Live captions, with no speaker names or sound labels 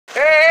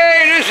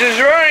Hey, this is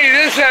Ronnie.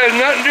 This has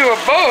nothing to do with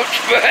boats,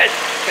 but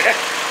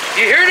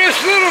you hear this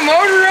little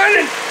motor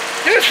running?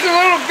 This is a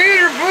little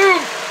beater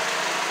blue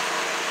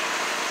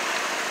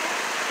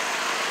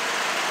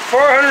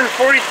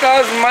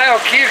 440,000 mile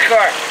Kia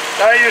car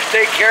that I just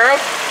take care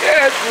of.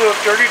 Yeah, it's a little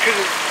dirty because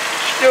it's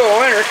still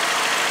winter.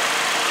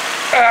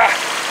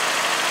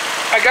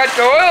 I got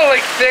the oil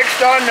leak fixed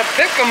on the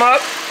pick 'em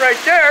up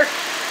right there.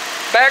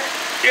 Back,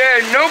 yeah,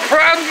 no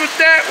problems with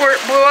that where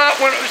it blew out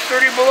when it was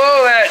 30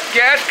 below that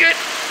gasket.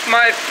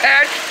 My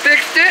patch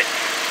fixed it,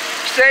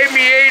 saved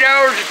me 8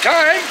 hours of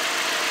time.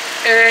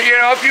 And you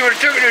know, if you would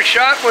have took it to a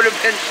shop, would have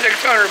been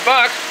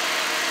 $600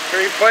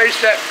 to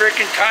replace that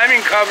freaking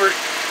timing cover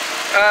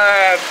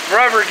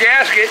rubber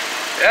gasket.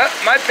 Yep,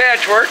 my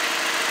patch worked.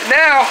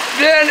 Now,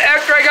 then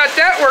after I got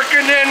that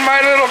working, then my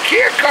little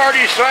Kia car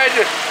decided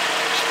to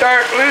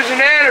start losing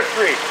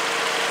antifreeze.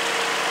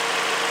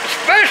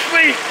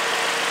 Especially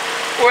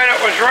when it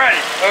was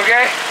running,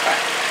 okay?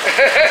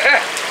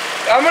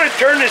 I'm gonna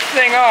turn this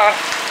thing off,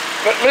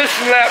 but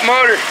listen to that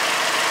motor.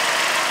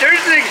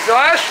 There's an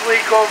exhaust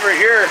leak over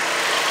here.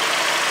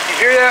 You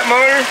hear that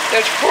motor?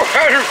 That's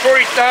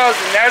 440,000.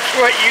 That's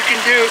what you can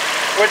do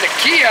with a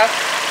Kia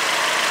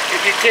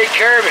if you take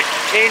care of it.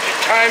 Change the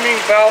timing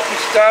belt and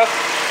stuff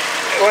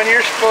when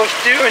you're supposed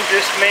to, and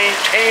just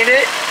maintain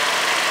it.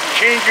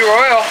 Change your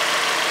oil.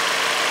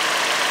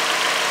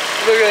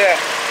 Look at that.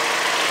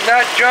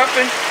 Not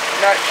jumping,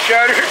 not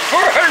shuttered.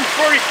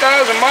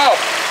 440,000 miles.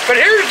 But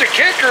here's the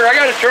kicker. I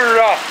gotta turn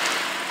it off.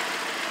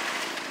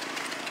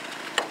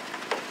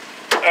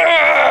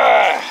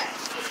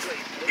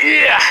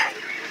 Yeah.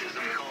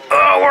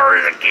 Oh,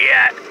 where's the key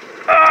at?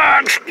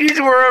 Excuse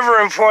wherever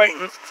I'm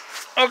pointing.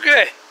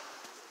 Okay.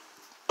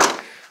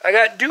 I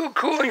got dual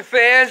cooling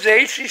fans. The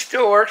AC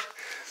still works.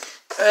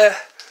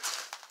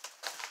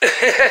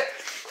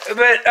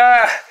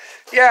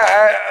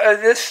 Yeah,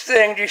 this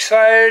thing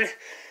decided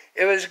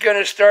it was going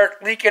to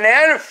start leaking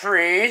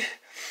antifreeze,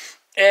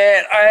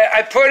 and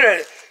I put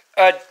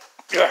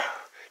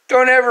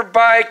don't ever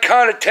buy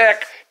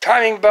Contech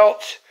timing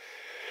belts,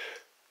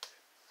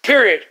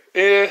 period.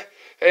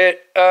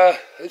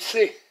 Let's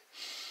see,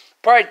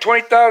 probably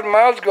 20,000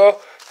 miles ago,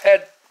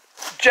 had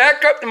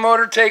jack up the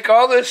motor, take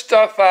all this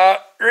stuff out,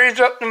 raise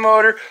up the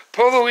motor,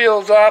 pull the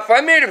wheels off.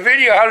 I made a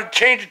video how to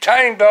change the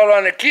timing belt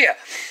on the Kia,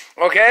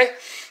 okay?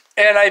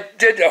 And I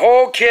did the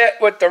whole kit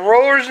with the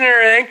rollers and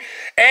everything,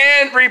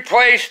 and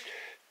replaced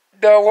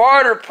the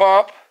water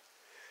pump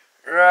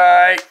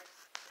right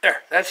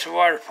there. That's the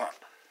water pump.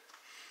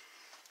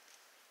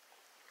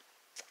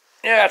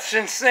 Yeah,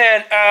 since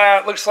then,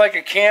 it looks like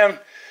a cam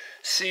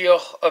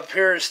seal up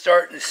here is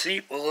starting to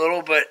seep a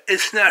little, but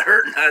it's not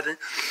hurting nothing.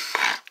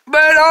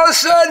 But all of a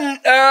sudden,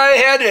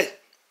 I had to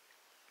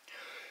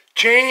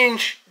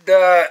change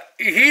the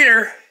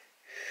heater.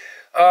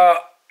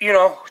 You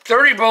know,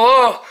 30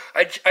 below,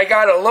 I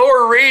got a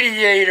lower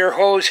radiator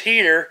hose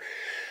heater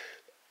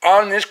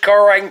on this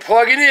car where I can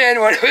plug it in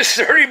when it was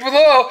 30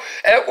 below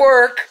at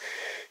work,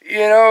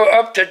 you know,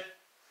 up to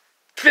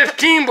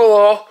 15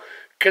 below,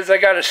 because I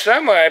got a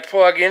semi I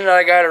plug in and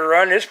I got to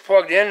run this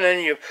plugged in, and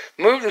then you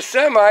move the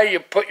semi, you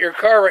put your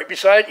car right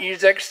beside it, and use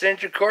that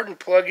extension cord and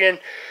plug in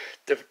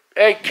the,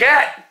 hey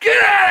cat,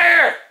 get out of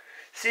here!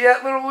 See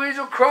that little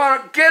weasel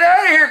crawling? Get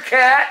out of here,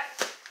 cat!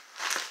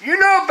 You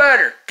know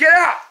better, get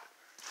out!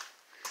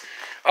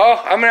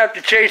 Oh, I'm going to have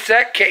to chase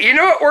that cat. You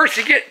know what works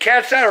to get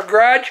cats out of the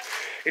garage?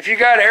 If you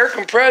got an air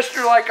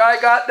compressor like I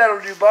got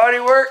that'll do body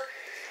work,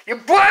 you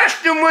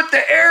blast them with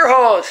the air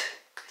hose.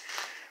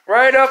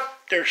 Right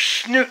up their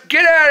snoot.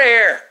 Get out of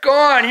here. Go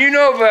on, you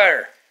know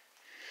better.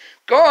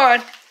 Go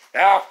on.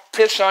 I'll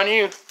piss on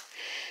you.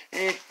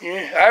 I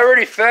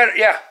already fed it.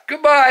 Yeah,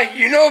 goodbye.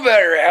 You know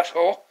better,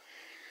 asshole.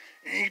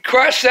 You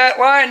cross that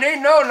line, they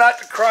know not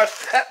to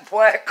cross that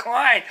black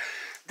line.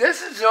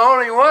 This is the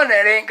only one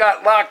that ain't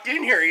got locked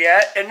in here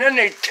yet, and then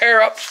they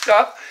tear up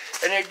stuff,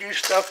 and they do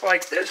stuff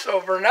like this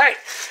overnight.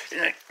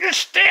 And they, just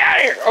stay out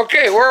of here.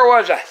 Okay, where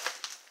was I?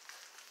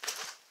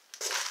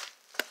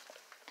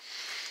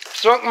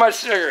 Smoked my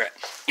cigarette.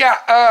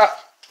 Yeah,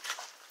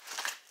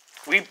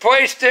 we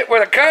placed it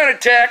with a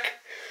Contech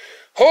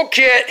whole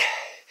kit.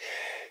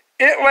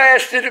 It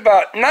lasted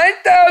about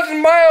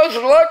 9,000 miles.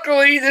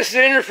 Luckily, this is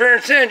an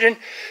interference engine,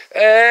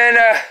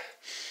 and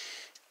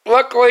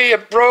luckily,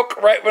 it broke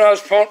right when I was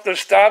pulling up the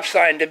stop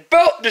sign. The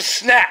belt just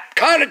snapped.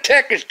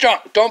 Contech is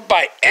junk. Don't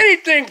buy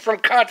anything from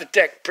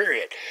Contech,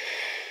 period.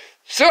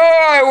 So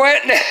I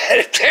went and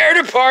had to tear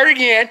it apart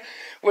again,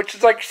 which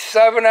is like a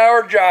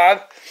 7-hour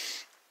job,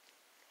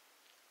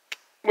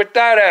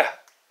 without a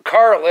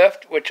car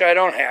lift, which I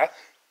don't have.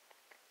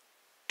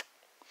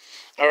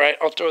 All right,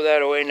 I'll throw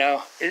that away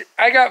now.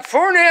 I got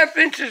 4.5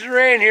 inches of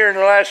rain here in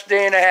the last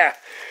day and a half.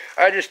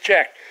 I just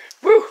checked.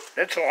 Woo,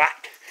 that's a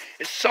lot.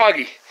 It's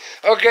soggy.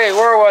 Okay,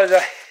 where was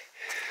I?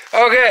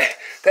 Okay,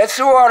 that's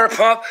the water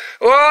pump.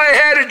 Well, I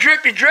had a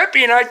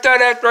drippy, and I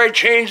thought after I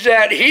changed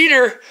that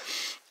heater,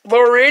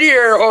 lower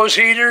radiator hose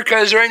heater,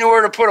 because there ain't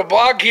nowhere to put a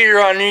block heater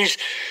on these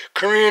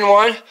Korean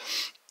ones,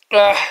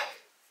 and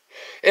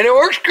it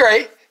works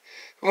great,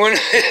 when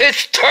it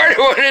started,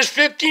 when it's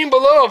 15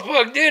 below,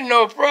 plugged in,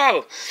 no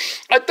problem.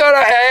 I thought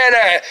I had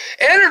a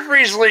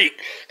antifreeze leak,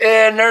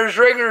 and there's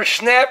regular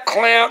snap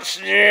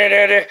clamps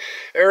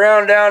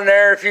around down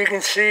there, if you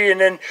can see,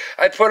 and then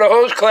I put a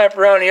hose clamp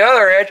around the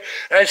other edge,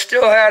 and I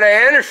still had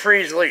an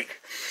antifreeze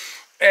leak.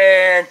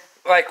 And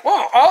like,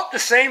 well, all at the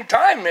same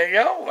time, you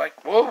know,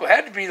 like, well, it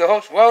had to be the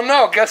hose. Well,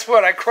 no, guess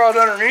what? I crawled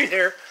underneath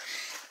here.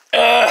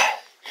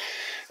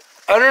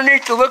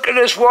 Underneath the look of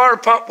this water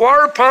pump,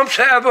 water pumps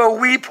have a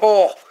weep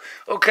hole,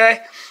 okay?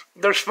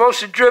 They're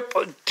supposed to drip,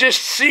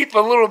 just seep a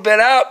little bit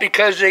out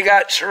because they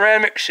got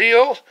ceramic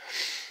seals.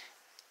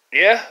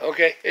 Yeah,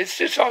 okay, it's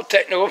just all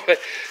technical, but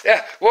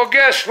yeah. Well,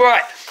 guess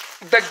what?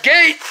 The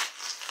gate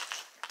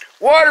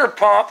water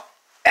pump,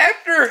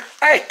 after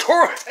I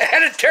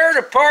had to tear it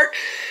apart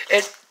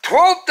at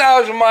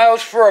 12,000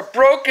 miles for a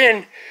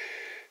broken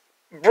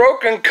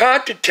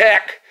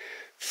Contitech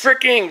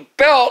freaking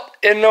belt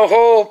in the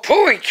whole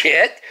pulley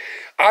kit,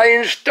 I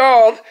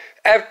installed,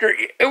 after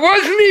it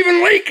wasn't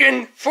even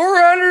leaking,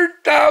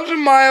 400,000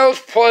 miles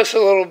plus a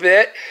little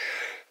bit.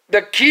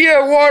 The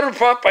Kia water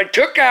pump I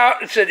took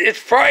out and said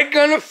it's probably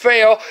gonna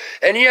fail,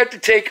 and you have to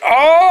take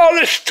all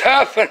the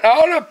stuff and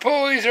all the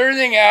pulleys,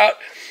 everything out.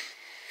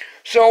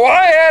 So while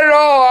I had it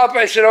all up,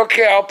 I said,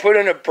 okay, I'll put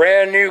in a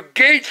brand new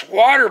Gates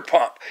water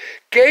pump.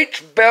 Gates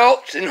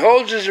belts and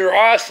hoses are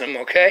awesome,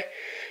 okay?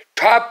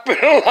 Top of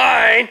the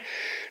line.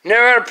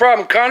 Never had a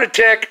problem.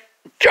 Contitech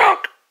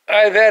junk.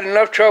 I've had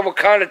enough trouble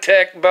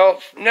Contitech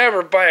belts.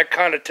 Never buy a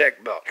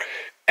Contitech belt.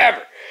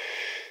 Ever.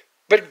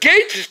 But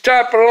Gates is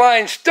top of the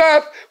line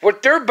stuff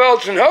with their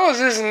belts and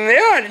hoses,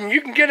 and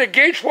you can get a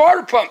Gates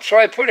water pump. So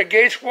I put a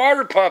Gates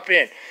water pump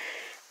in.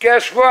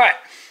 Guess what?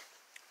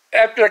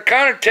 After the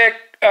Contitech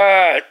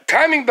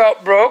timing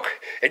belt broke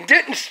and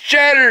didn't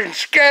shatter and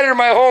scatter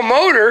my whole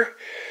motor,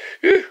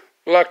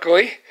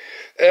 luckily,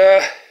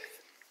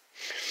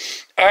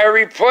 I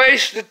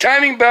replaced the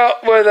timing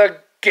belt with a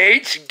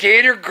Gates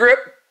Gator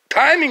Grip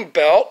timing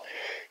belt.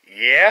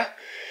 Yeah.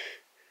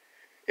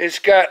 It's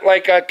got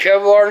like a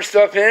Kevlar and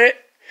stuff in it.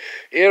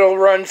 It'll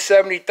run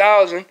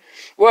 70,000.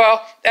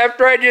 Well,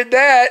 after I did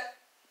that,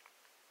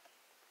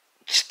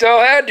 still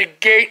had the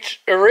Gates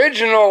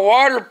original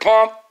water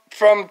pump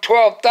from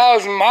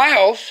 12,000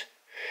 miles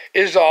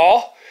is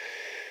all.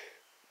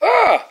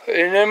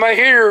 And then my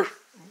heater,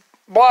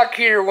 block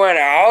heater went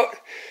out.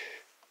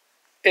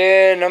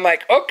 And I'm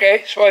like,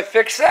 okay, so I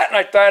fixed that, and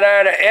I thought I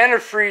had an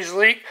antifreeze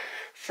leak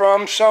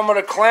from some of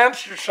the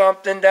clamps or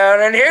something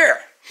down in here.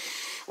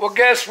 Well,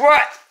 guess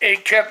what?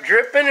 It kept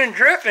dripping and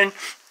dripping.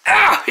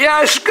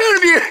 Yeah, it's going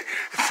to be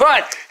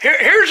fun.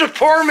 Here's a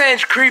poor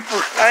man's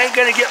creeper. I ain't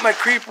going to get my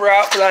creeper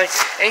out, but I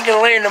ain't going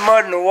to lay in the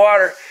mud and the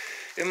water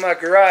in my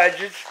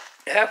garage. It's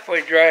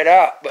halfway dried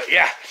out, but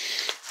yeah.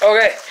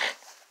 Okay.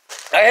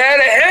 I had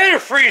an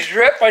antifreeze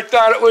drip. I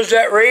thought it was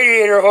that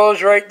radiator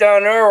hose right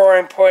down there where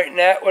I'm pointing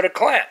at with a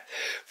clamp.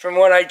 From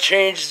when I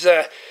changed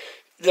the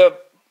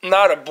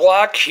not a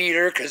block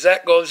heater, because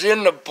that goes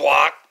in the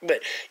block,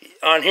 but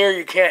on here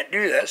you can't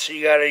do that, so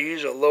you got to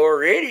use a lower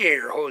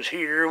radiator hose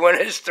heater. When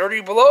it's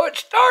 30 below, it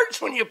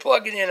starts when you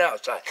plug it in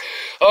outside.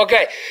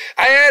 Okay,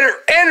 I had an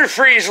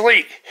antifreeze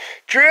leak.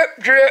 Drip,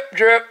 drip,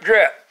 drip,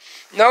 drip.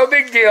 No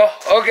big deal,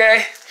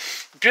 okay.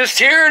 Just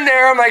here and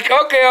there, I'm like,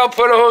 okay, I'll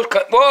put a hose.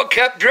 Well, it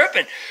kept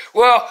dripping.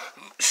 Well,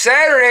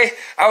 Saturday,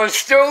 I was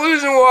still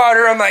losing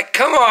water. I'm like,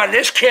 come on,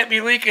 this can't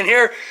be leaking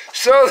here.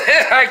 So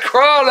then I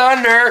crawled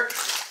under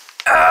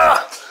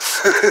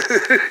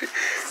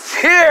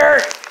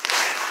here.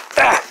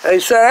 I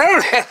said, I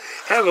don't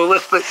have a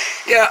lift, but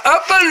yeah,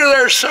 up under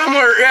there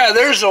somewhere, yeah,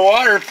 there's a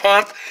water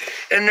pump,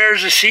 and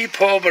there's a seep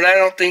hole, but I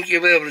don't think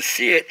you'll be able to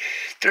see it.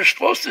 They're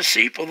supposed to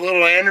seep a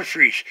little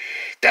antifreeze.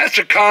 That's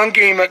a con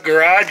game at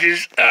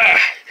garages.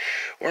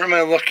 Where am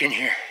I looking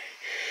here?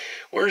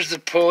 Where's the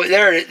pulley?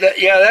 There it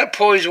is. Yeah, that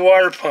pulley's a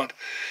water pump.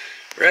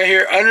 Right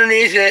here,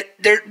 underneath it,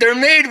 they're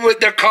made with,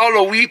 they're called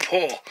a weep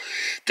hole.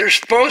 They're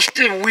supposed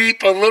to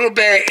weep a little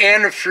bit of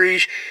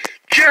antifreeze,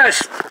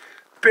 just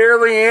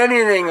barely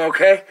anything,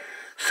 okay?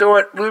 So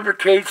it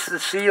lubricates the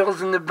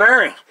seals and the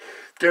bearing.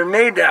 They're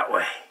made that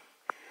way.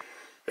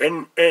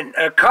 And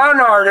a con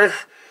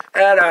artist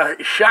at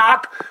a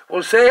shop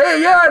will say,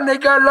 hey, yeah, and they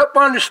got it up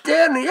on the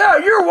stand, and yeah,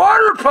 your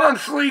water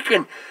pump's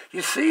leaking.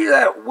 You see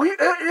that?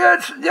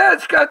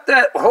 It's got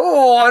that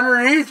hole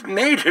underneath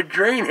made to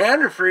drain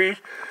antifreeze.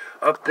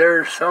 Up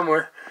there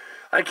somewhere.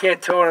 I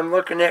can't tell what I'm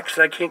looking at because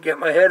I can't get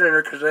my head in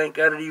there because I ain't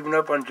got it even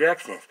up on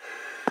jack stands.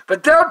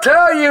 But they'll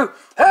tell you,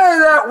 hey,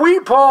 that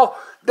weep hole,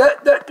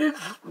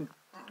 it's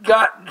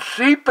got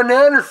seeping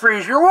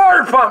antifreeze, your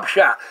water pump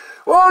shot.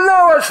 Well,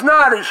 no, it's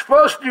not. It's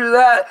supposed to do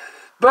that.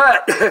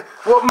 But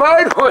what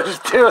mine was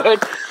doing,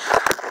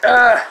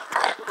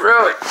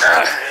 really,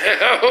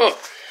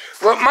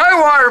 what my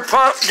water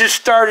pump just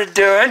started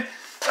doing,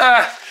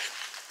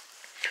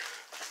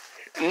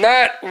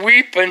 not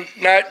weeping,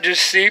 not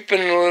just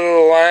seeping a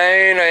little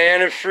line of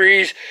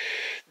antifreeze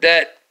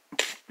that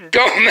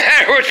don't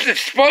matter what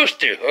it's supposed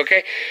to,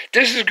 okay?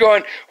 This is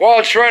going, while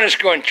it's running, it's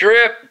going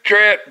drip,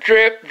 drip,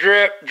 drip,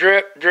 drip,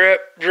 drip, drip,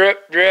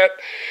 drip, drip,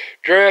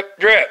 drip,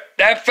 drip.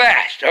 That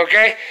fast,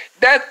 okay?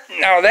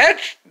 Now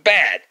that's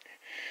bad.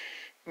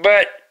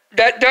 But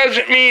that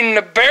doesn't mean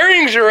the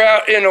bearings are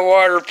out in the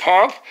water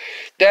pump.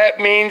 That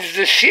means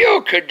the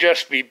seal could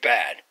just be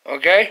bad,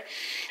 okay?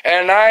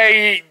 And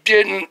I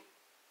didn't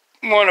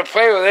want to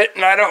play with it,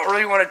 and I don't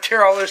really want to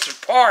tear all this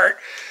apart.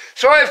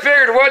 So I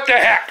figured, what the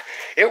heck?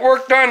 It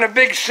worked on the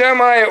big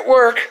semi at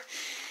work.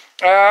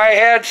 I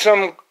had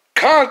some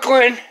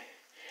Conklin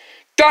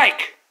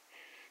Dyke.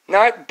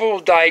 Not bull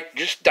dyke,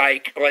 just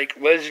dyke, like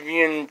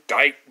lesbian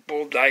dyke,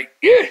 bull dyke.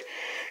 Yeah.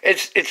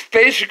 It's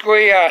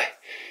basically a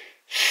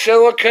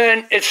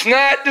silicone. It's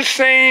not the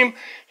same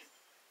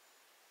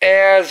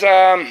as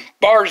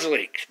Bars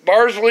Leaks.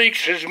 Bars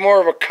Leaks is more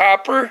of a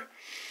copper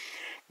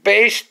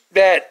base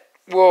that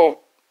will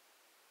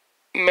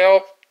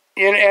melt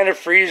in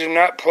antifreeze and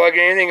not plug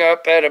anything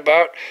up at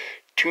about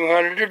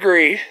 200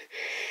 degrees,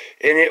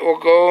 and it will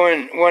go,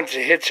 and once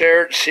it hits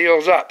air, it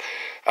seals up.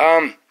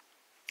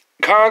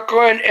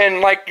 Conklin and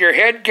like your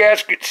head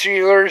gasket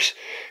sealers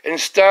and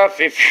stuff,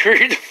 if you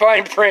read the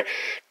fine print,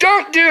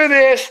 don't do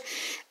this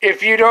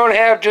if you don't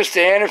have just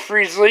an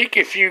antifreeze leak,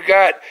 if you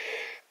got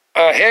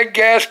a head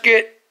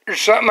gasket or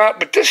something out,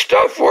 but this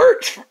stuff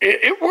works.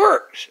 It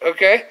works,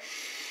 okay?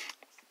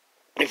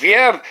 If you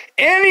have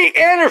any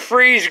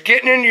antifreeze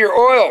getting into your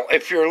oil,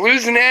 if you're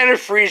losing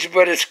antifreeze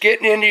but it's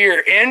getting into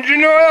your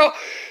engine oil,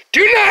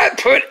 do not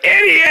put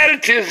any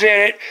additives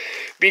in it,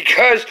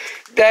 because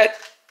that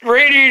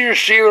radiator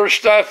sealer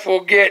stuff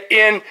will get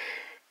in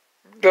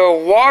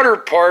the water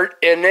part,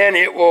 and then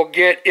it will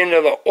get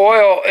into the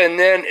oil, and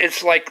then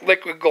it's like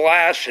liquid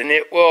glass, and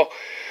it will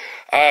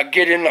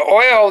get in the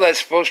oil that's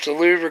supposed to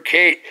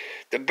lubricate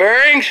the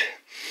bearings,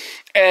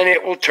 and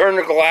it will turn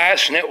the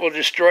glass, and it will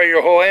destroy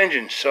your whole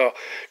engine. So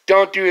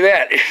don't do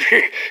that.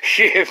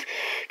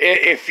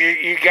 If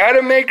you got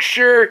to make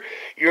sure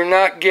you're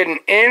not getting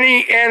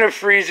any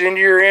antifreeze into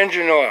your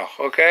engine oil,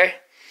 okay?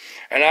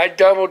 And I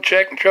double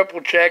checked and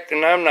triple checked,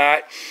 and I'm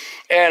not.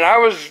 And I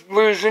was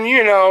losing,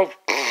 you know,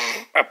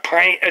 a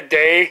pint a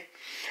day,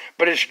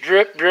 but it's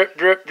drip, drip,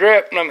 drip,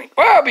 drip. And I'm like,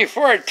 well,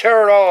 before I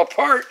tear it all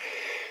apart,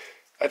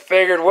 I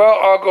figured, well,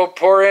 I'll go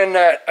pour in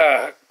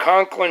that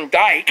Conklin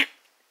Dyke,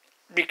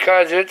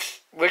 because it's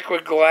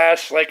liquid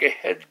glass like a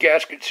head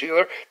gasket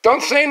sealer.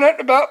 Don't say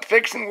nothing about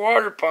fixing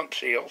water pump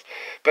seals,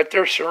 but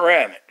they're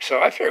ceramic.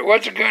 So I figured,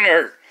 what's it going to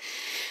hurt?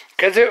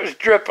 Because it was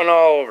dripping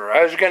all over.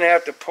 I was going to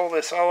have to pull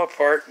this all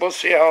apart. We'll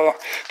see how long.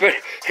 But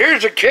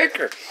here's a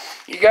kicker.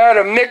 You got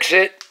to mix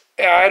it.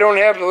 I don't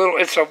have the little,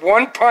 it's a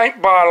 1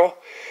 pint bottle.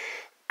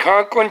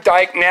 Conklin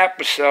Dyke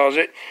Napa sells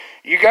it.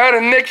 You got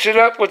to mix it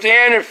up with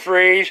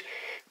antifreeze.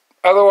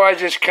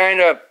 Otherwise, it's kind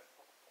of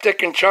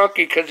thick and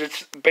chunky, because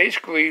it's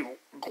basically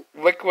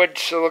liquid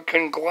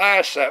silicone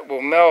glass that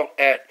will melt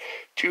at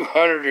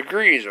 200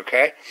 degrees,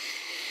 okay?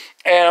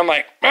 And I'm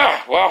like,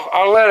 oh, well,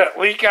 I'll let it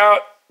leak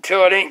out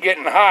till it ain't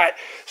getting hot.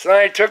 So then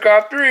I took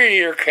off the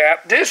radiator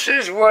cap. This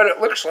is what it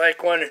looks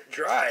like when it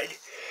dried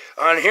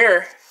on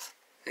here.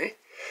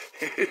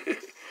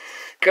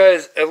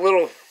 Because a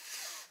little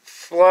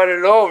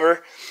flooded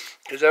over,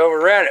 because I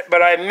overran it.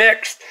 But I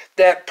mixed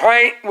that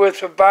pint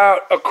with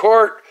about a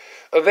quart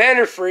of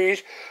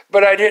antifreeze,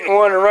 but I didn't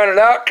want to run it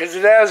out because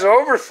it has an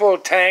overflow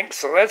tank.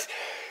 So that's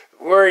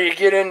where you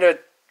get into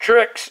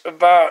tricks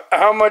about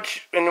how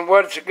much and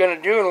what's it going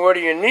to do and what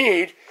do you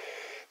need.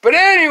 But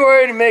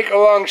anyway, to make a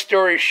long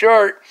story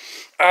short,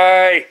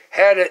 I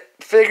had it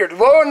figured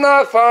low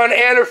enough on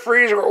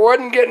antifreeze where it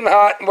wasn't getting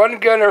hot and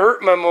wasn't going to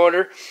hurt my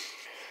motor.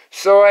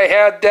 So I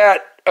had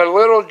a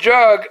little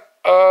jug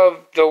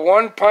of the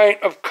 1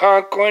 pint of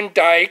Conklin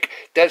Dyke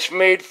that's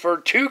made for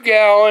 2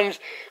 gallons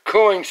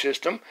cooling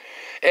system.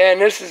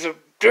 And this is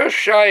just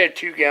shy of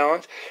 2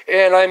 gallons.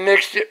 And I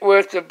mixed it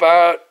with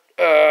about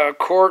a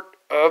quart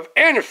of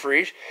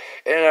antifreeze.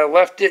 And I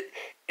left it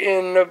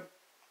in the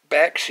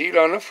back seat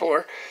on the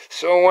floor.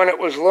 So when it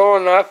was low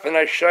enough and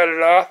I shut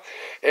it off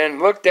and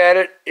looked at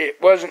it,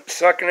 it wasn't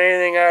sucking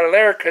anything out of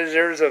there because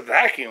there's a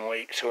vacuum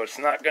leak. So it's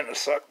not going to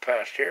suck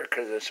past here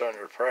because it's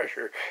under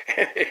pressure.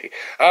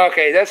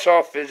 Okay, that's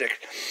all physics.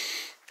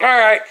 All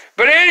right,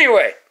 but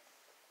anyway,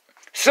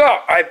 so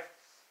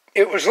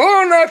it was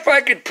low enough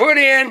I could put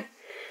in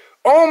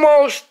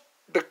almost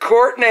the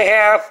quart and a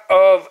half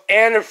of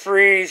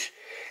antifreeze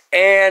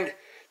and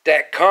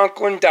that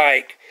Conklin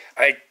Dyke.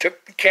 I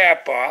took the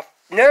cap off.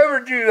 Never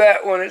do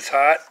that when it's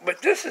hot,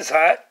 but this is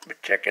hot,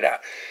 but check it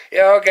out.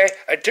 Yeah, okay,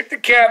 I took the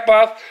cap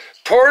off,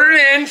 poured it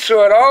in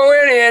so it all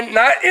went in,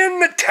 not in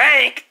the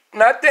tank,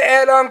 not the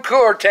add-on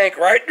cooler tank,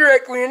 right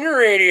directly in the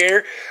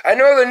radiator. I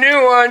know the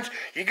new ones,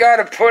 you got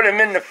to put them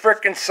in the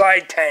frickin'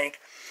 side tank,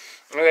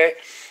 okay?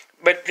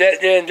 But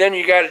then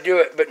you got to do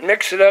it, but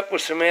mix it up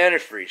with some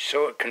antifreeze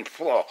so it can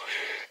flow.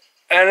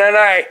 And then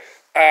I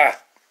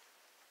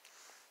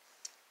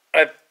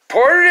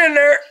poured it in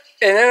there,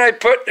 and then I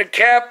put the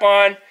cap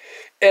on.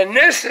 And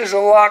this is a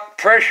locked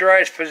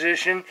pressurized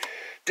position.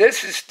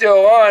 this is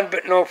still on,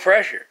 but no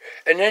pressure.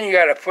 And then you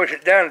got to push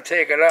it down and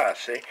take it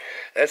off, see?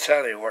 That's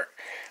how they work.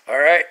 All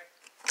right?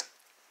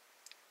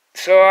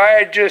 So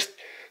I just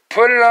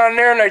put it on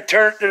there and I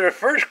turn it to the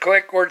first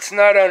click where it's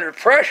not under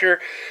pressure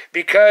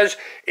because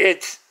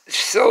it's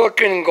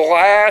silicon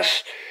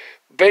glass,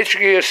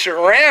 basically a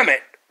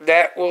ceramic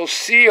that will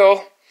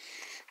seal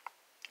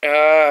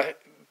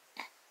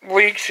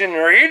leaks in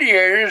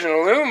radiators and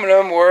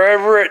aluminum.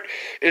 Wherever it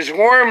is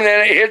warm,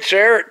 then it hits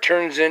air, it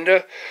turns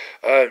into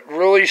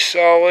really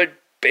solid,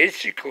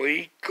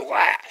 basically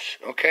glass,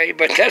 okay?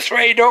 But that's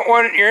why you don't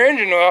want it in your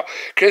engine oil,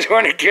 because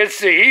when it gets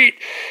the heat,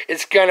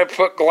 it's going to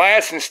put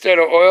glass instead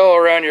of oil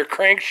around your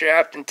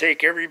crankshaft and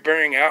take every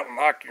bearing out and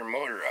lock your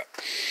motor up.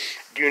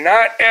 Do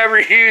not ever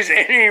use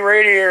any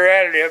radiator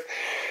additive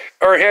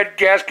or head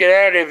gasket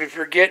additive if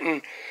you're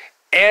getting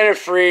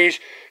antifreeze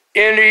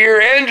into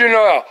your engine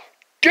oil.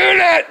 Do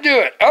not do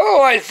it.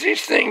 Otherwise,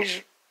 these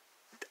things,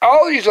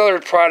 all these other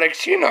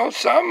products, you know,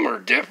 some are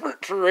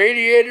different. For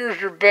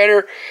radiators, are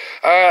better.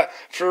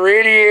 For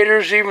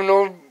radiators, even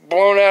though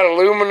blown out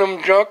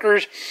aluminum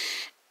junkers,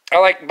 I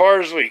like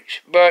bars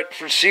leaks. But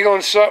for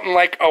sealing something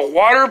like a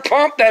water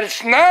pump that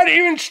it's not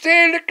even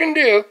stated it can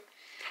do,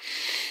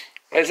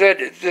 I said,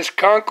 this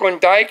Conklin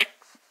dike,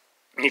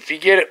 if you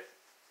get it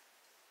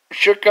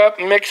shook up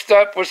and mixed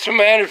up with some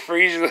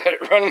antifreeze, let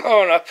it run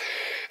low enough,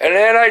 and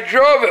then I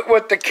drove it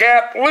with the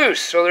cap loose,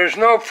 so there's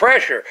no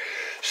pressure.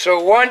 So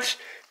once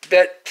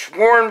that's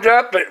warmed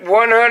up at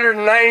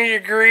 190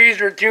 degrees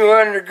or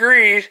 200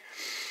 degrees,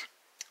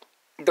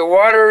 the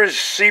water is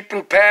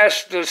seeping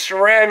past the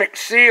ceramic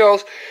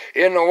seals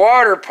in the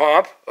water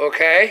pump,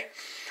 okay?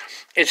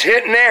 It's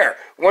hitting air.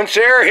 Once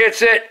air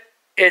hits it,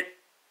 it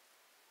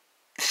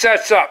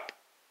sets up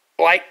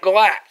like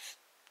glass.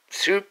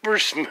 Super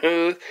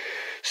smooth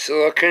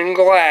silicon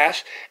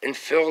glass and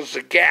fills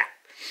the gap.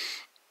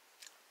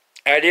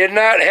 I did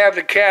not have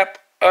the cap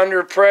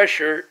under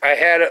pressure. I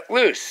had it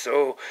loose,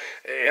 so,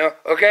 you know,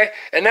 okay?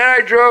 And then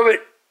I drove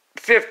it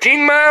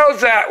 15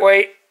 miles that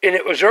way, and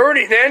it was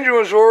already, the engine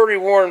was already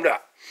warmed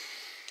up.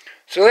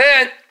 So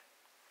then,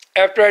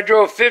 after I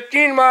drove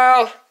 15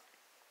 miles,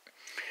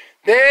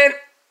 then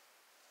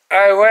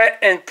I went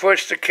and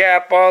pushed the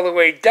cap all the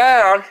way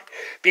down,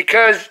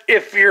 because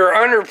if you're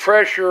under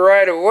pressure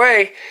right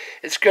away,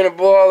 it's going to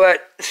blow all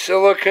that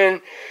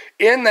silicon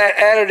in that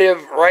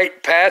additive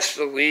right past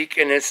the leak,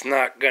 and it's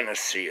not going to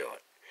seal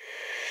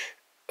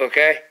it.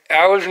 Okay?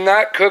 I was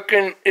not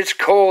cooking. It's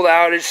cold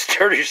out. It's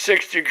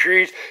 36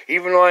 degrees,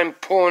 even though I'm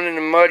pulling in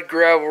the mud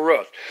gravel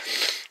roads.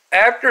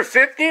 After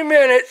 15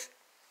 minutes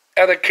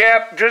of the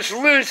cap just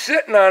loose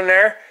sitting on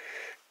there,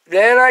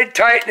 then I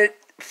tightened it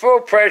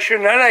full pressure,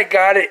 and then I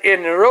got it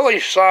in the really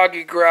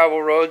soggy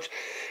gravel roads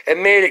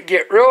and made it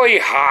get really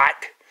hot.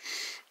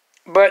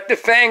 But the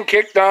fan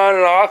kicked on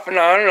and off and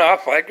on and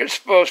off like it's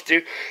supposed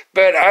to.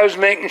 But I was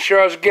making sure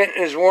I was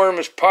getting as warm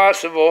as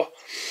possible.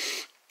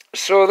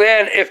 So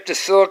then if the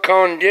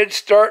silicone did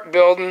start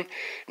building,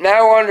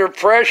 now under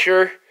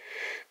pressure,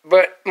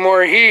 but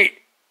more heat,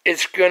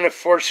 it's going to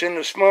force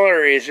into small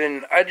areas.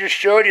 And I just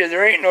showed you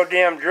there ain't no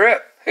damn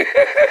drip.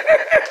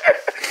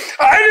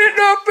 I didn't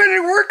know if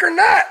it would work or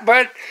not,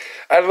 but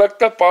I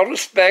looked up all the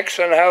specs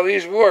on how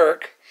these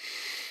work,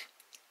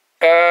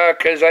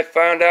 because I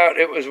found out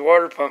it was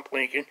water pump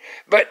leaking.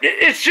 But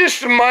it's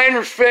just a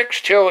minor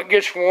fix till it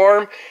gets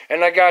warm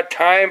and I got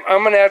time.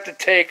 I'm going to have to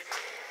take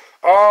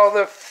all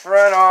the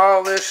front,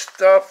 all this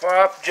stuff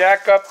off,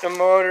 jack up the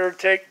motor,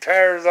 take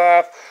tires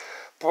off,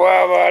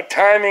 blah, blah,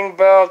 timing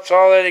belts,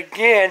 all that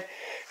again,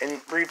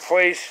 and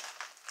replace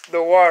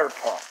the water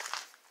pump.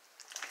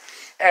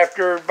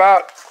 After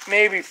about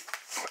maybe,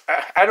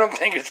 I don't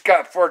think it's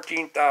got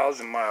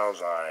 14,000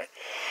 miles on it.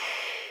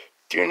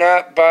 Do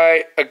not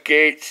buy a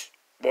Gates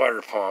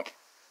water pump.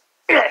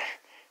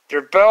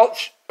 Their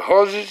belts,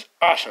 hoses,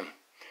 awesome.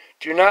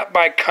 Do not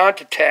buy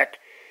Contatec,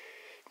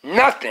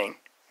 nothing,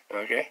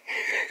 okay?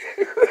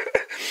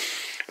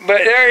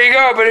 But there you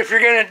go. But if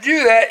you're going to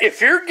do that, if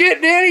you're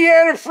getting any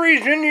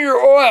antifreeze into your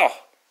oil,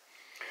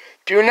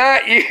 do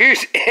not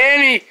use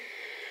any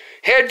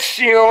head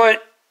sealant,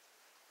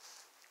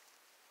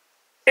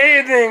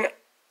 anything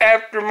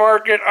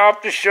aftermarket,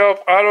 off the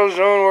shelf,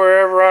 AutoZone,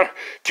 wherever on.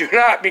 Do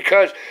not,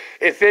 because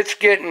if it's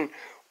getting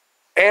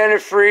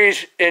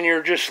antifreeze and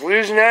you're just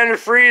losing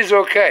antifreeze,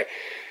 okay,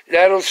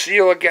 that'll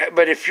seal a gap.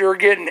 But if you're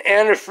getting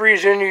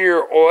antifreeze into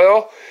your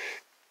oil,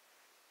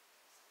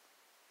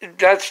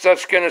 that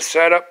stuff's going to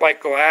set up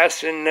like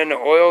glass, and then the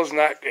oil's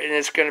not, and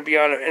it's going to be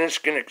on it, and it's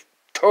going to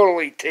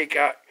totally take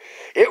out.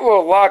 It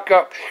will lock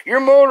up. Your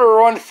motor will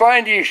run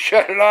fine till you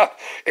shut it off,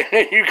 and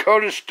then you go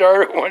to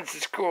start it. Once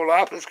it's cooled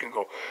off, it's going to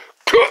go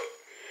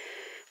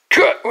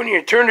cut when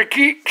you turn the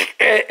key,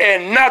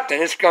 and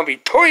nothing. It's going to be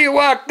totally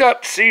locked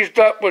up, seized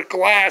up with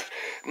glass,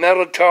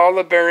 metal to all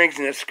the bearings,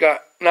 and it's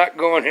not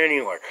going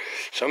anywhere.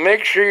 So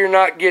make sure you're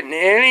not getting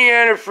any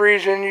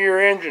antifreeze into your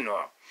engine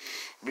oil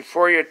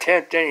before you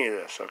attempt any of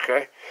this,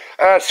 okay?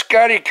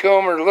 Scotty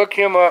Kilmer, look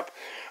him up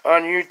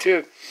on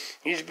YouTube.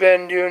 He's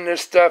been doing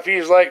this stuff.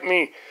 He's like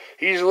me.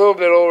 He's a little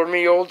bit older than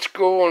me, old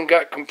school, and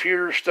got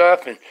computer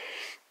stuff, and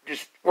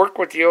just work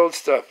with the old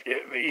stuff.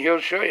 He'll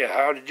show you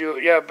how to do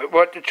it. Yeah, but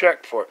what to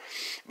check for.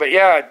 But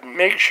yeah,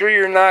 make sure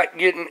you're not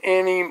getting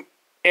any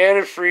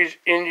antifreeze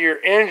into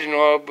your engine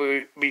oil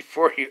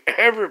before you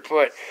ever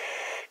put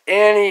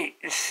any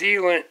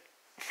sealant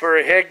for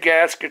a head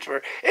gasket.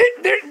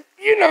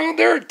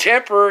 They're a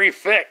temporary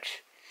fix.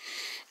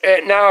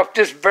 Now, if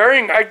this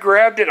bearing, I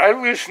grabbed it, I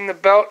loosened the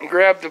belt and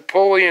grabbed the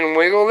pulley and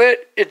wiggled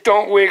it, it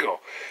don't wiggle.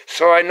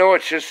 So I know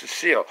it's just a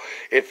seal.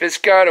 If it's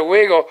got to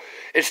wiggle,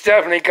 it's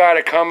definitely got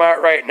to come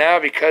out right now,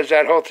 because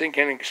that whole thing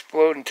can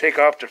explode and take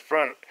off the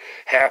front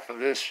half of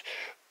this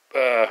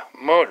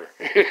motor.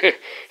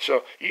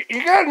 So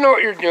you got to know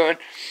what you're doing.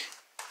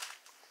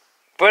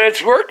 But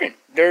it's working.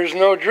 There's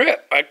no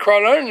drip. I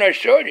crawled under and I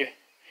showed you.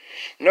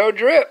 No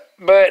drip.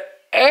 But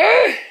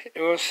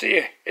we'll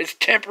see. It's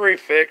temporary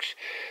fix.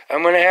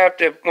 I'm going to have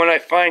to, when I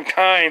find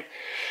time,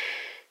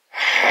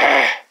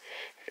 I'm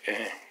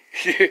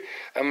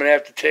going to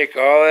have to take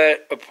all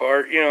that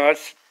apart.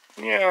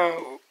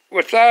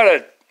 Without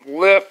a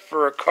lift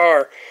for a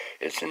car,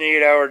 it's an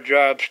 8-hour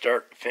job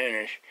start to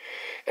finish.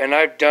 And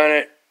I've done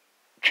it,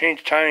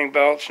 changed timing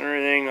belts and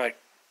everything like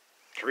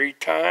 3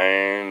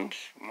 times.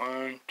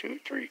 1, 2,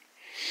 3.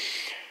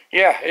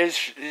 Yeah,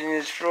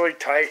 it's really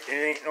tight. It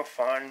ain't no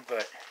fun,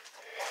 but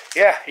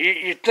yeah,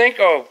 you'd think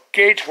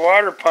Gates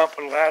water pump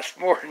would last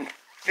more than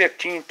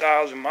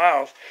 15,000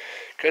 miles,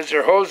 because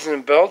their hoses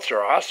and belts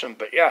are awesome.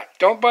 But yeah,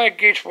 don't buy a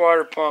Gates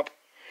water pump.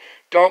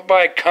 Don't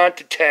buy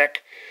Contitech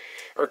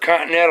or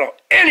Continental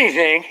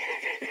anything.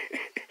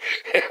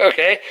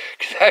 Okay,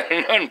 because I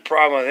have none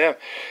problem with them.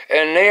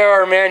 And they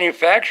are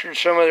manufactured,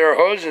 some of their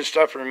hoses and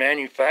stuff are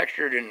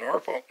manufactured in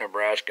Norfolk,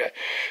 Nebraska.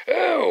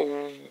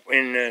 Oh,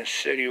 in the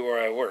city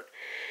where I work.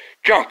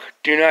 Junk.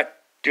 Do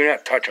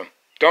not touch them.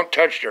 Don't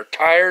touch their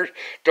tires.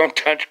 Don't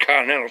touch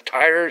Continental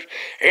tires.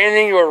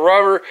 Anything with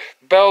rubber,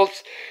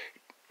 belts,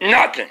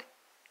 nothing.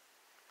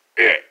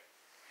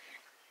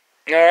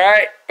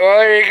 Alright, well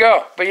there you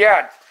go. But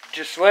yeah,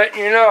 just letting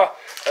you know.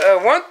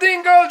 One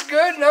thing goes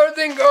good, another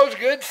thing goes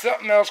good,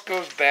 something else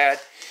goes bad.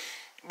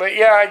 But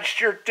yeah, I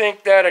sure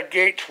think that a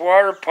Gates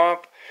water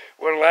pump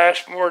would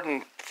last more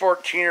than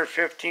 14 or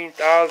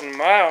 15,000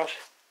 miles.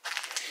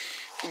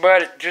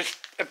 But it just,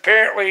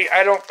 apparently,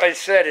 I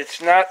said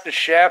it's not the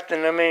shaft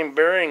and the main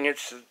bearing,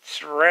 it's a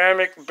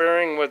ceramic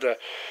bearing with a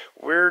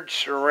weird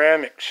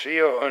ceramic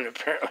seal, and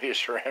apparently a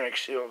ceramic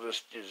seal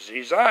is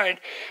designed.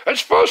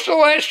 It's supposed to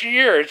last a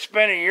year. It's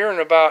been a year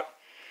and about,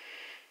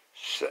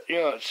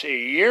 let's see,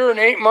 a year and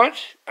 8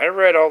 months. I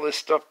read all this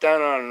stuff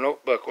down on a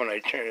notebook when I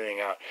turned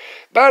everything out.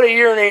 About a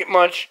year and 8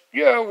 months.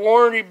 Yeah,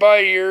 warranty by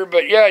a year,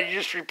 but yeah, you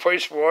just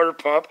replace the water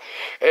pump,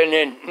 and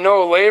then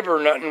no labor,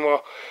 nothing.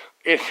 Well,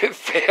 if it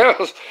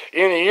fails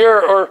in a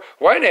year, or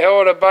why the hell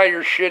would I buy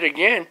your shit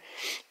again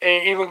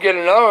and even get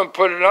another one and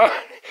put it on?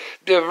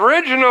 The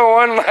original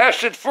one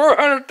lasted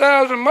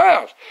 400,000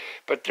 miles,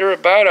 but they're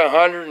about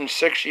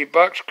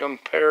 $160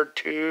 compared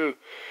to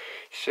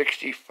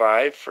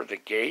 65 for the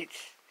Gates.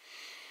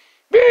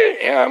 But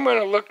yeah, I'm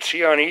gonna look,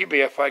 see on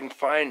eBay if I can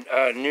find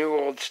a new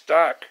old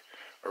stock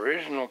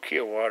original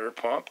Kia water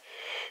pump.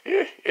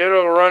 Yeah,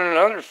 it'll run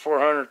another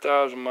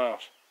 400,000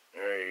 miles.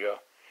 There you go.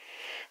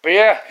 But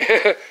yeah,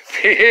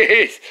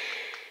 peace,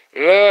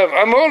 love.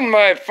 I'm holding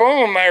my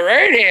phone with my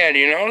right hand,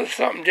 it's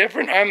something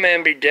different. I'm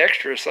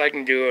ambidextrous, I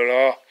can do it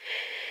all.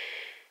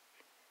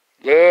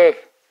 Love,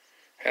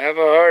 have a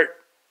heart,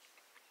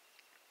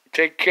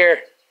 take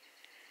care,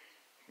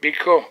 be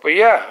cool. But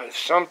yeah,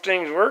 some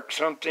things work,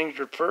 some things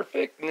are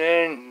perfect, and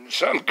then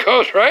something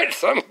goes right,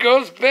 something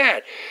goes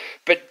bad.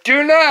 But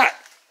do not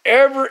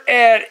ever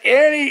add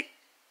any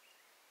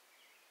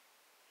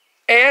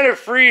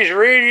antifreeze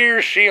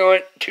radiator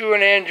sealant to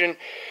an engine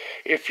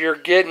if you're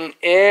getting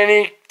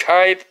any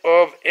type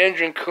of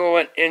engine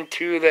coolant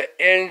into the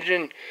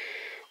engine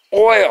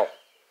oil.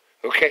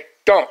 Okay,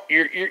 don't.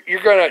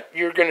 You're gonna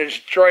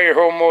destroy your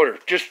whole motor.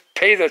 Just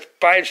pay the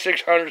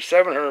 $500, $600,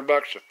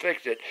 $700 to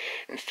fix it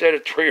instead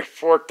of $3,000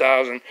 or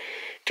 $4,000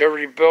 to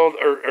rebuild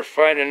or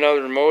find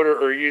another motor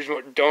or use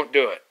one. Don't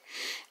do it.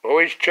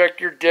 Always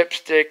check your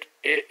dipstick.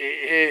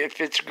 If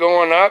it's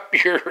going up,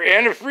 your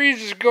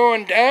antifreeze is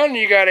going down,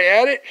 you got to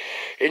add it,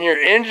 and your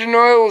engine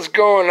oil is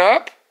going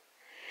up,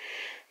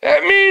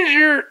 that means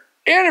your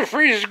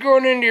antifreeze is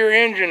going into your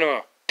engine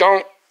oil.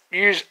 Don't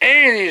use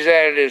any of these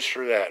additives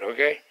for that,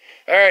 okay?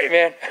 All right,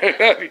 man. I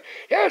love you.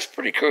 Yeah, it's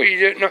pretty cool. You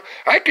didn't know.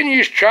 I can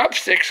use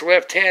chopsticks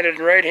left-handed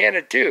and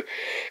right-handed, too.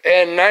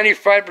 And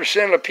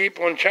 95% of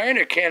people in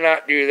China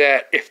cannot do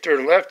that. If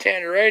they're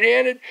left-handed or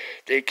right-handed,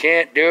 they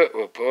can't do it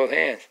with both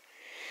hands.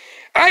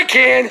 I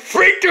can.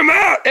 Freaked them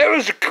out. That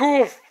was a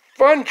cool,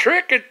 fun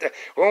trick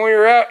when we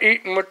were out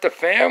eating with the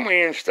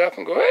family and stuff,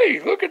 and go, hey,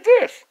 look at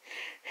this.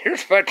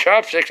 Here's my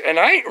chopsticks. And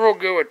I ain't real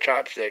good with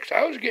chopsticks.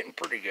 I was getting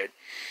pretty good.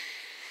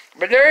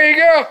 But there you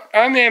go.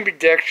 I'm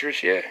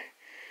ambidextrous, yeah.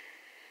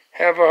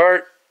 Have a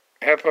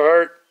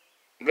heart,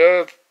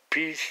 love,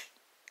 peace,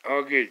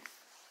 all good.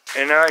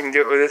 And now I can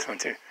do it with this one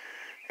too.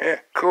 Yeah,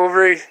 cool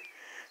breeze.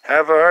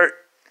 Have a heart.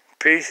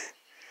 Peace.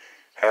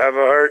 Have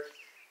a heart.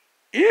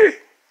 Yeah.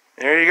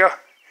 There you go.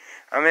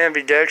 I'm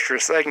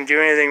ambidextrous. I can do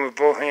anything with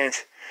both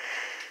hands.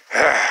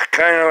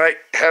 Kind of like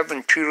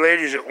having two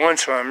ladies at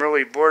once when I'm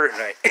really bored at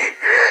night.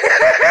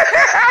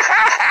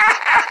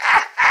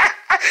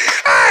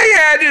 I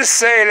had to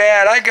say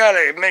that. I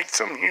gotta make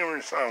some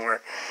humor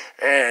somewhere.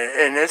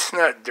 And it's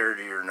not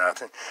dirty or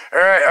nothing.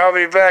 Alright, I'll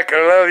be back.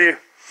 I love you.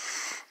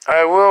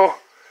 I will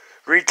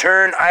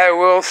return. I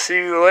will see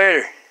you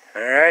later.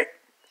 Alright?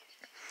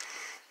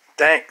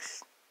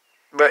 Thanks.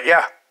 But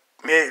yeah,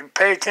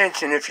 pay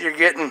attention. If you're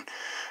getting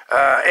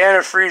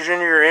antifreeze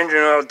into your engine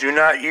oil, do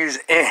not use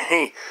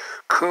any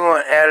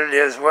coolant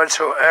additives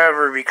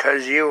whatsoever,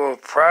 because you will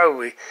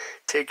probably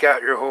take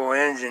out your whole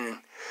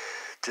engine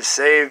to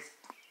save,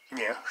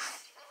 you know,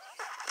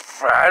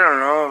 I don't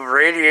know,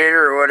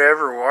 radiator or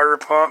whatever, water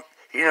pump,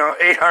 you know,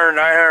 $800,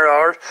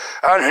 $900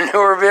 on the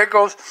newer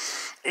vehicles.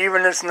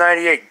 Even this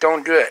 98,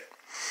 don't do it,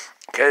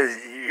 because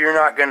you're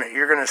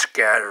gonna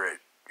scatter it.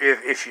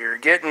 If you're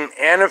getting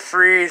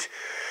antifreeze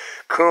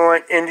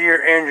coolant into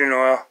your engine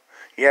oil,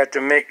 you have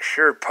to make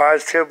sure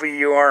positively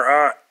you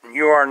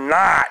are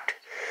not,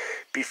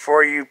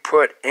 before you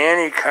put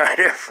any kind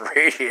of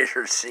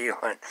radiator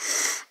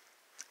sealant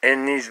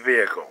in these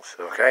vehicles,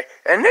 okay?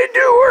 And they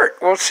do work.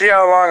 We'll see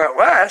how long it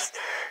lasts.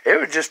 It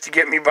was just to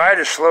get me by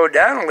to slow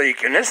down a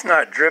leak, and it's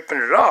not dripping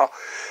at all.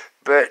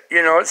 But,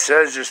 you know, it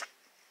says just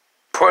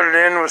put it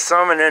in with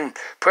some and then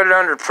put it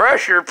under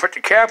pressure, put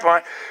the cap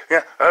on.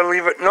 Yeah, I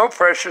leave it no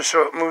pressure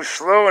so it moves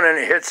slow, and then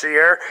it hits the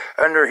air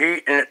under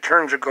heat and it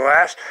turns to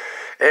glass,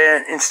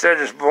 and instead of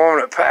just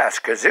blowing it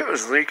past, because it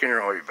was leaking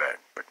really bad.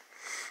 But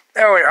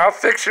anyway, I'll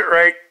fix it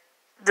right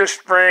this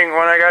spring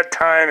when I got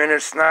time, and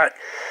it's not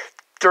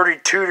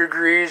 32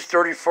 degrees,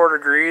 34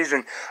 degrees,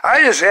 and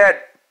I just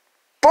had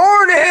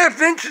 4.5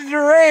 inches of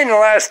rain the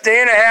last day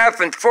and a half,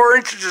 and 4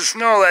 inches of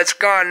snow. That's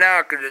gone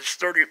now because it's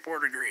 34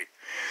 degrees.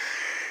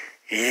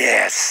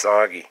 Yeah, it's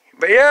soggy.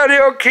 But yeah,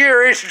 the old Kia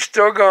race is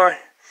still going.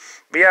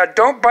 But yeah,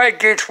 don't buy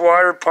Gates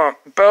water pump.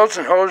 Belts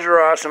and hoses are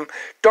awesome.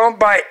 Don't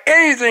buy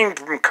anything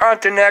from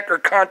Continental or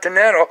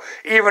Continental,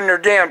 even their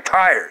damn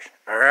tires.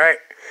 Alright?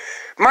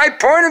 My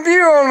point of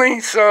view only,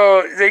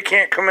 so they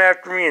can't come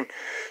after me and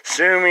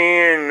sue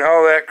me and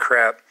all that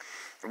crap.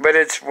 But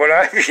it's what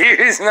I've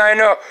used, and I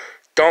know.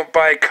 Don't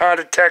buy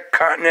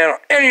Continental,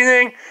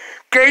 anything.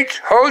 Gates,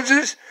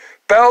 hoses,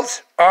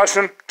 belts,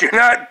 awesome. Do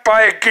not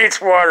buy a Gates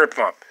water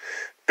pump.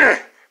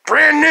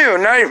 Brand new,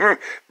 not even,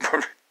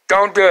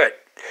 don't do it.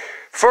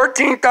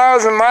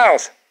 14,000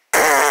 miles.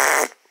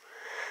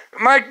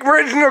 My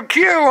original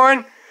Kia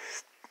one,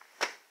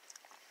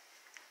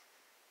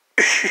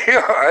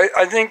 yeah,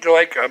 I think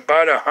like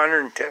about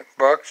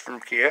 $110 from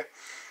Kia.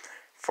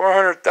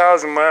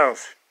 400,000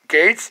 miles.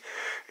 Gates,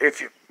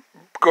 if you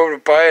go to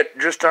buy it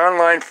just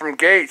online from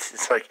Gates,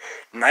 it's like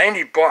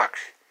 $90.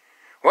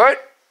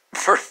 What?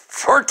 For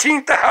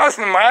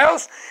 14,000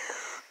 miles?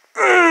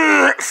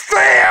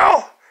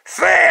 Fail!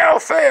 Fail,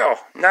 fail.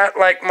 Not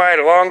like my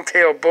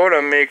long-tail boat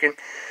I'm making.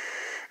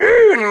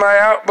 And my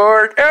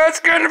outboard. Oh, it's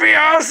going to be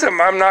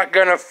awesome. I'm not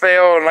going to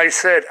fail. And like I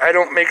said, I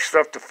don't make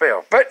stuff to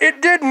fail. But it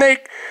did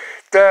make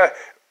the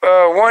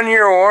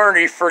 1-year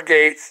warranty for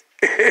Gates.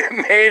 It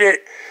made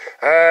it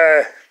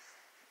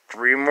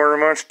 3 more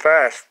months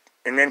past.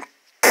 And then,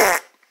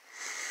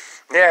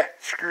 yeah,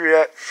 screw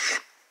that.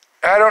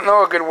 I don't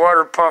know a good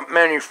water pump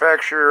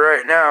manufacturer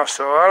right now,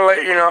 so I'll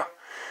let you know.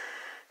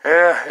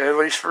 Yeah, at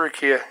least for a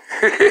Kia.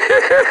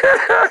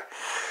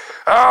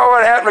 Oh,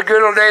 what happened to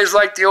good old days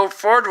like the old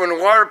Ford when the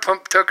water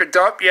pump took a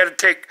dump? You had to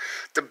take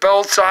the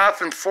belts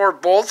off and 4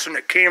 bolts, and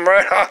it came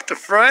right off the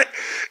front.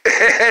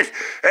 And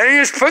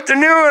you just put the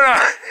new one on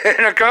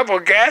and a couple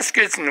of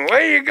gaskets, and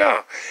away you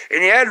go.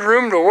 And you had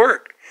room to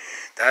work.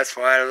 That's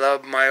why I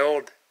love my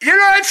old. You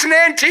know, it's an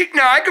antique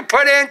now. I could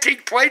put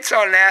antique plates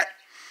on that.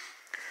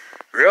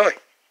 Really?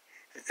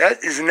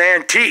 That is an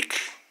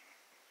antique.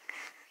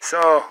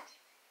 So,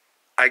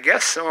 I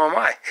guess so am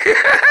I.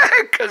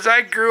 Because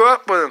I grew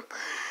up with them.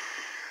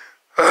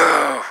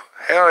 Oh,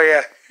 hell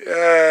yeah.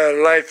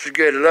 Life's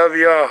good. Love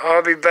y'all.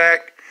 I'll be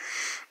back.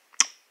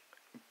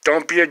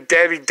 Don't be a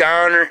Debbie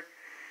Downer.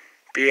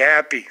 Be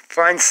happy.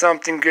 Find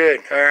something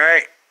good,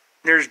 alright?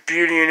 There's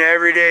beauty in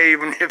every day,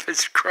 even if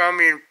it's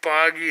crummy and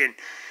foggy and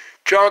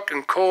junk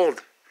and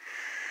cold.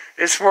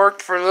 It's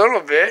worked for a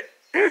little bit.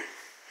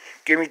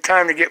 Give me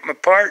time to get my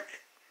part.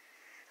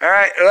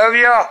 Alright, love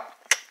y'all.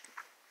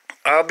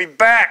 I'll be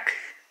back.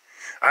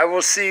 I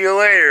will see you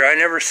later. I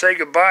never say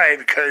goodbye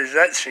because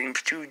that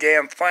seems too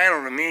damn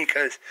final to me,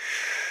 because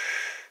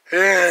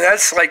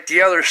that's like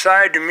the other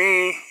side to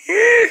me.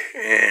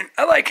 And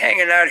I like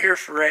hanging out here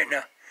for right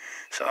now.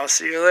 So I'll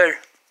see you later.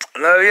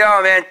 Love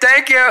y'all, man.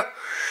 Thank you.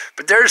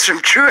 But there's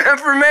some true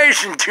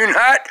information. Do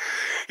not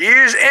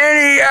use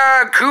any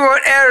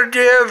coolant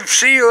additive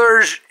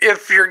sealers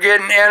if you're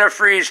getting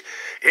antifreeze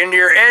into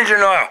your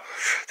engine oil.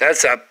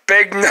 That's a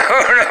big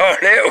no-no,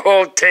 and it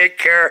will take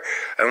care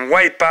and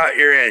wipe out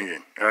your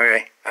engine.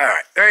 Okay? All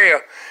right. There you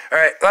go.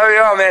 All right. Love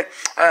you all, man.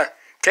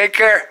 Take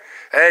care.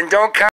 And don't